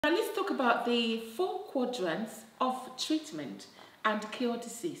Now let's talk about the 4 quadrants of treatment and cure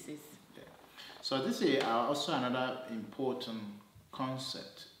diseases. Yeah. So this is also another important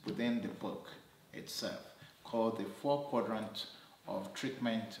concept within the book itself, called the 4 quadrants of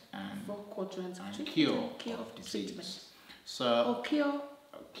treatment and, 4 quadrants of treatment cure, and cure of disease. treatment. So Or cure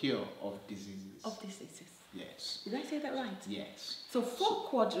of diseases. of diseases. Yes. Did I say that right? Yes. So 4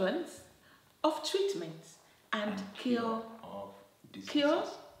 quadrants of treatment and cure of diseases. Cure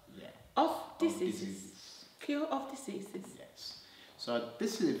Yeah. of diseases. Cure of diseases. Yes. So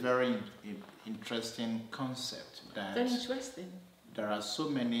this is a very interesting concept. That Very interesting. there are so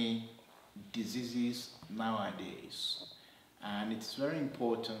many diseases nowadays, and it's very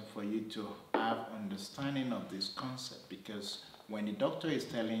important for you to have understanding of this concept, because when the doctor is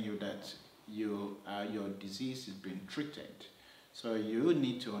telling you that your disease is being treated, so you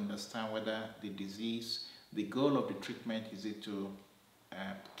need to understand whether the disease, the goal of the treatment, is it to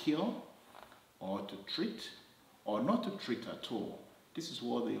cure or to treat or not to treat at all. This is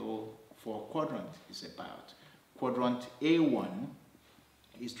what the whole 4 quadrant is about. Quadrant A1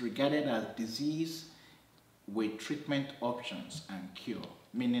 is regarded as disease with treatment options and cure,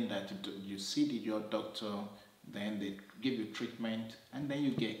 meaning that you see your doctor, then they give you treatment, and then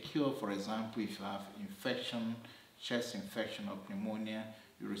you get cure. For example, if you have infection, chest infection or pneumonia,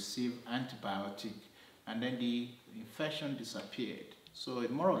 you receive antibiotic, and then the infection disappeared. So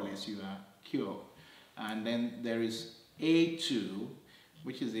more or less you are cured. And then there is A2,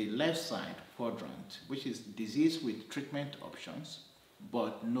 which is the left side quadrant, which is disease with treatment options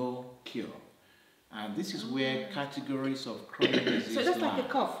but no cure. And this is where categories of chronic disease So that's lie. like a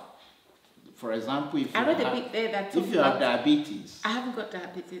cough. For example, if I read you a bit there that if you have diabetes. I haven't got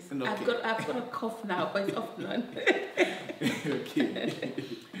diabetes. Okay. I've got a cough now, but it's off none. Okay.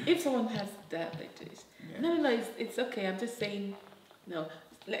 If someone has diabetes, Yeah. no, it's okay. I'm just saying, no.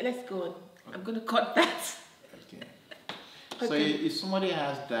 Let's go on. I'm going to cut that. Okay. So Okay. if somebody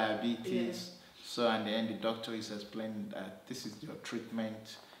has diabetes, so and then the doctor is explaining that this is your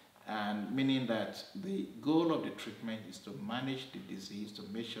treatment, and meaning that the goal of the treatment is to manage the disease, to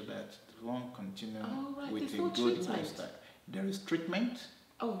make sure that the lung continue with There's a no good treatment. lifestyle. There is treatment,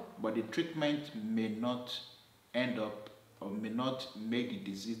 but the treatment may not end up or may not make the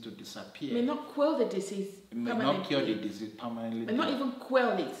disease to disappear. May not quell the disease It may permanently. not cure the disease permanently. May not even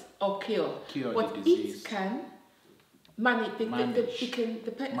quell it or cure. But the disease. it can manage. The Manage.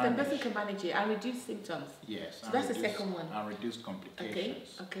 person can manage it and reduce symptoms. Yes. So that's the second one. And reduce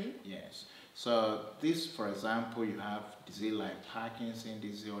complications. Okay. Yes. So this, for example, you have disease like Parkinson's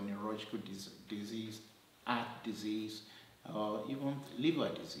disease or neurological disease, heart disease, or even liver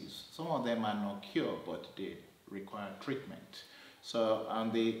disease. Some of them are not cured, but they require treatment. So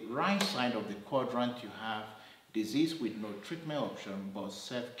on the right side of the quadrant, you have disease with no treatment option but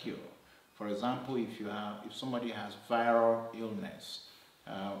self-cure. For example, if somebody has viral illness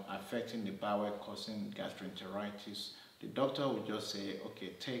affecting the bowel, causing gastroenteritis, the doctor will just say, okay,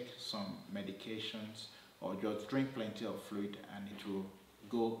 take some medications or just drink plenty of fluid, and it will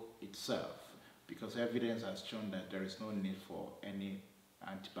go itself, because evidence has shown that there is no need for any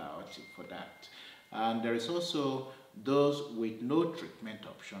antibiotic for that. And there is also those with no treatment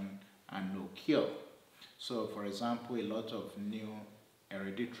option and no cure. So, for example, a lot of new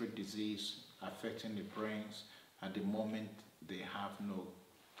hereditary disease affecting the brains, at the moment they have no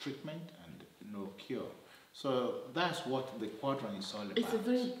treatment and no cure. So that's what the quadrant is all about.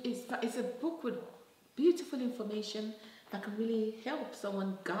 It's a book with beautiful information that can really help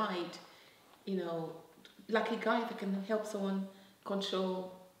someone guide, like a guide that can help someone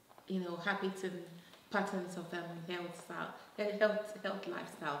control, habits and patterns of health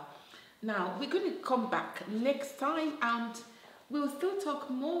lifestyle. Now we're going to come back next time, and we'll still talk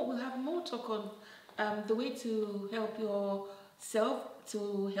more. We'll have more talk on the way to help yourself,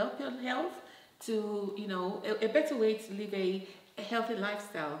 to help your health, to a better way to live a healthy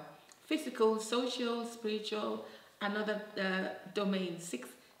lifestyle, physical, social, spiritual, and other domains.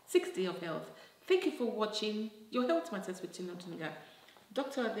 60 of health. Thank you for watching Your Health Matters with Tino Tunga.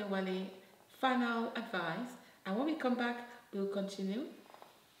 Dr. DR Wale, final advice, and when we come back, we'll continue.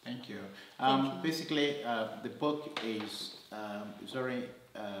 Thank you. Basically, the book is very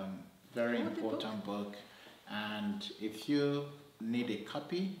important book, and if you need a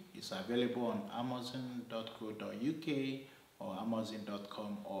copy, it's available on amazon.co.uk or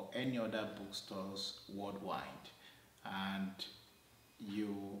amazon.com or any other bookstores worldwide, and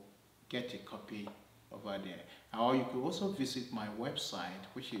you get a copy over there. Or you could also visit my website,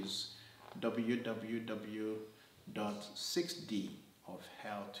 which is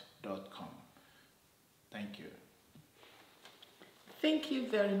www.6dofhealth.com. Thank you. Thank you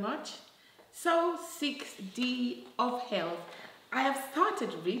very much. So, 6D of Health. I have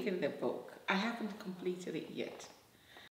started reading the book. I haven't completed it yet.